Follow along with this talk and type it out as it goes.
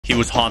He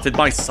was haunted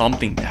by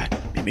something that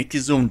mimicked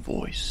his own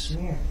voice.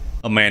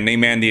 A man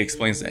named Andy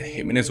explains that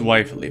him and his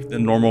wife lived a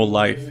normal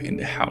life in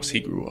the house he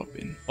grew up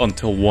in.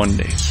 Until one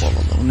day, while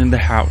alone in the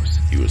house,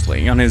 he was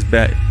laying on his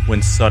bed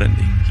when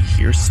suddenly he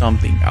hears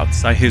something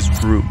outside his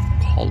room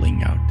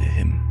calling out to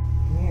him.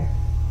 Come here.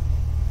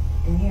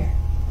 Come here.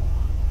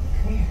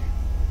 Come here.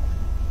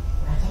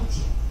 I'll talk to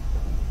you.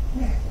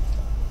 Come here.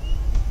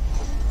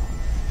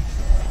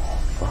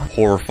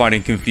 Horrified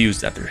and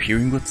confused after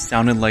hearing what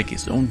sounded like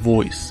his own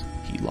voice,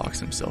 he locks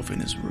himself in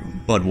his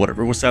room. But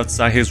whatever was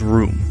outside his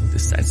room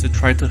decides to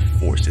try to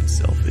force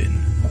itself in.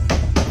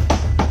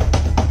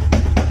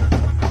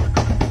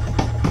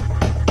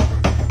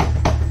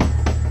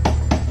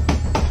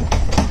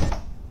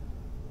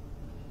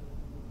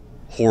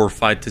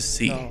 Horrified to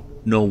see,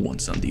 no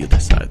one's on the other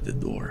side of the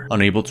door.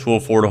 Unable to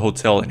afford a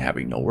hotel and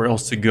having nowhere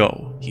else to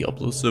go, he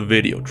uploads a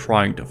video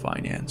trying to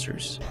find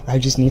answers. I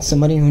just need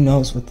somebody who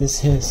knows what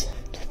this is.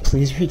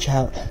 Please reach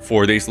out.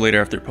 4 days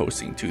later, after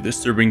posting 2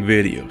 disturbing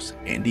videos,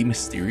 Andy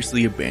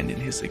mysteriously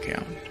abandoned his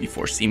account.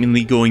 Before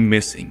seemingly going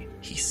missing,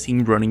 he's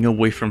seen running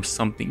away from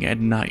something at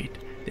night,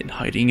 then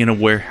hiding in a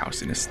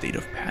warehouse in a state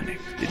of panic.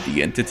 Did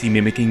the entity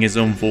mimicking his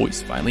own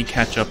voice finally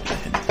catch up to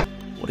him?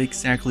 What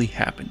exactly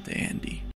happened to Andy?